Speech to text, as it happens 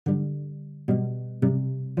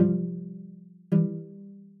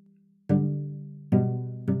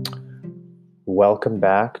Welcome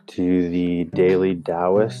back to the Daily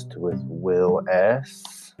Taoist with Will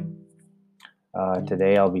S.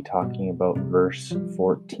 Today I'll be talking about verse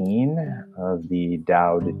 14 of the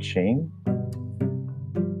Tao Te Ching.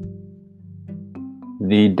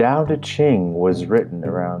 The Tao Te Ching was written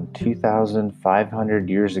around 2,500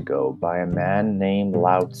 years ago by a man named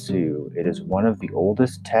Lao Tzu. It is one of the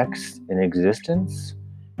oldest texts in existence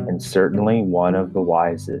and certainly one of the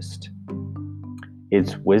wisest.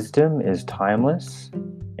 Its wisdom is timeless,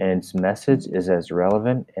 and its message is as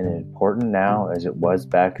relevant and important now as it was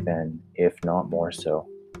back then, if not more so.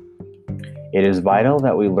 It is vital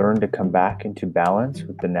that we learn to come back into balance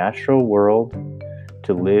with the natural world,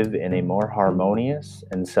 to live in a more harmonious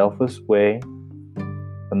and selfless way.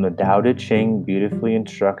 And the Tao Te Ching beautifully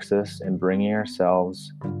instructs us in bringing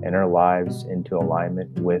ourselves and our lives into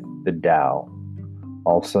alignment with the Tao,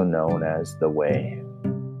 also known as the Way.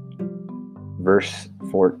 Verse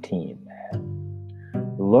 14.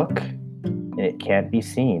 Look, and it can't be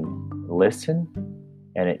seen. Listen,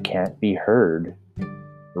 and it can't be heard.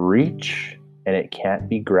 Reach, and it can't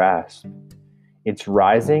be grasped. Its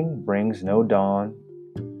rising brings no dawn.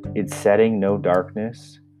 Its setting no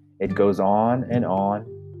darkness. It goes on,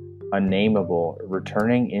 unnameable,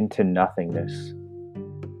 returning into nothingness.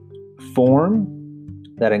 Form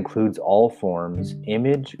that includes all forms.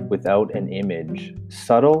 Image without an image.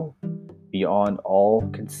 Subtle beyond all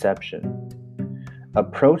conception.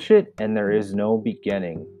 Approach it and there is no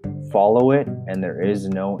beginning. Follow it and there is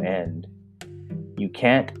no end. You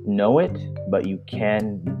can't know it, but you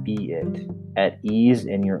can be it, at ease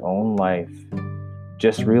in your own life.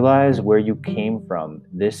 Just realize where you came from.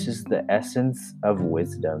 This is the essence of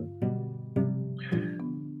wisdom.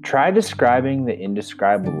 Try describing the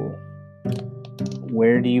indescribable.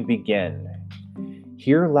 Where do you begin?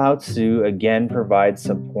 Here Lao Tzu again provides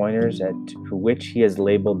some pointers to which he has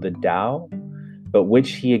labeled the Tao, but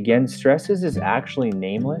which he again stresses is actually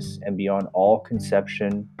nameless and beyond all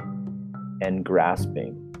conception and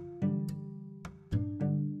grasping.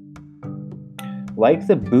 Like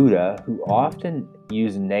the Buddha, who often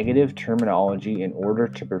used negative terminology in order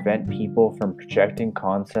to prevent people from projecting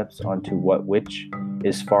concepts onto which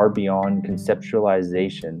is far beyond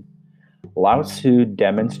conceptualization, Lao Tzu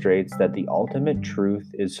demonstrates that the ultimate truth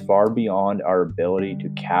is far beyond our ability to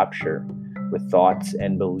capture with thoughts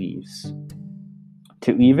and beliefs.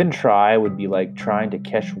 To even try would be like trying to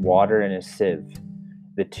catch water in a sieve.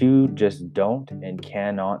 The two just don't and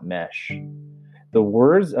cannot mesh. The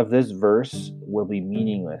words of this verse will be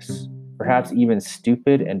meaningless, perhaps even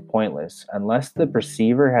stupid and pointless, unless the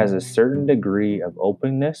perceiver has a certain degree of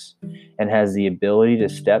openness and has the ability to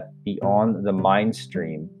step beyond the mind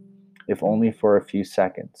stream, if only for a few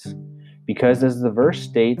seconds. Because as the verse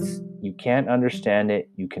states, you can't understand it,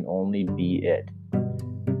 you can only be it.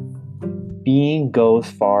 Being goes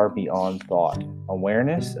far beyond thought.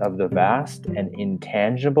 Awareness of the vast and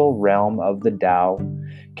intangible realm of the Tao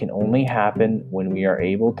can only happen when we are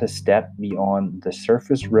able to step beyond the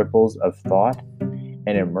surface ripples of thought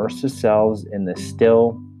and immerse ourselves in the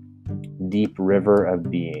still, deep river of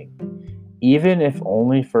being. Even if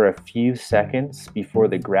only for a few seconds before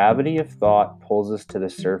the gravity of thought pulls us to the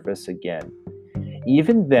surface again.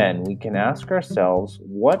 Even then, we can ask ourselves,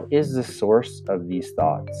 what is the source of these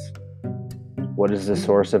thoughts? What is the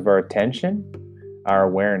source of our attention? Our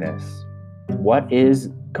awareness. What is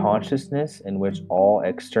consciousness in which all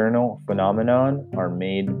external phenomena are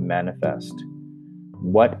made manifest?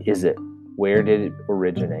 What is it? Where did it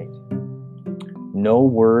originate? No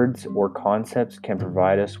words or concepts can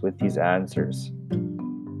provide us with these answers.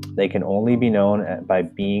 They can only be known by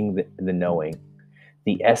being the knowing.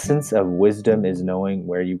 The essence of wisdom is knowing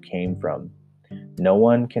where you came from. No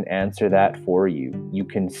one can answer that for you.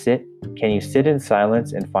 Can you sit in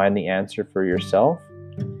silence and find the answer for yourself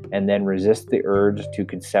and then resist the urge to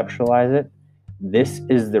conceptualize it? This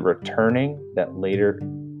is the returning that later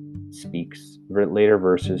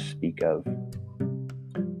verses speak of.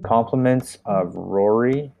 Compliments of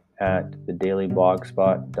Rory at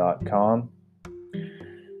thedailyblogspot.com.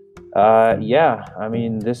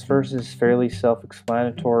 This verse is fairly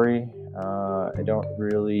self-explanatory. I don't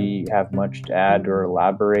really have much to add or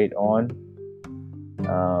elaborate on.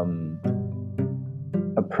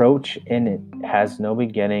 Approach in it has no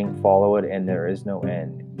beginning, follow it, and there is no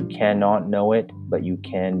end. You cannot know it, but you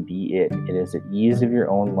can be it. It is at ease of your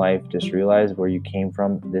own life. Just realize where you came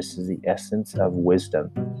from. This is the essence of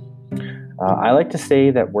wisdom. I like to say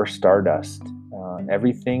that we're stardust.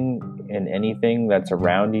 Everything and anything that's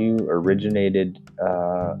around you originated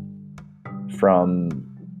from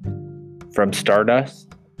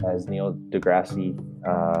stardust, as Neil deGrasse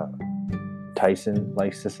Tyson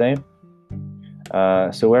likes to say.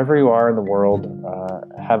 So, wherever you are in the world,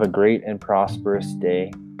 have a great and prosperous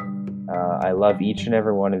day. I love each and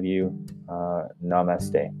every one of you.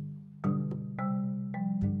 Namaste.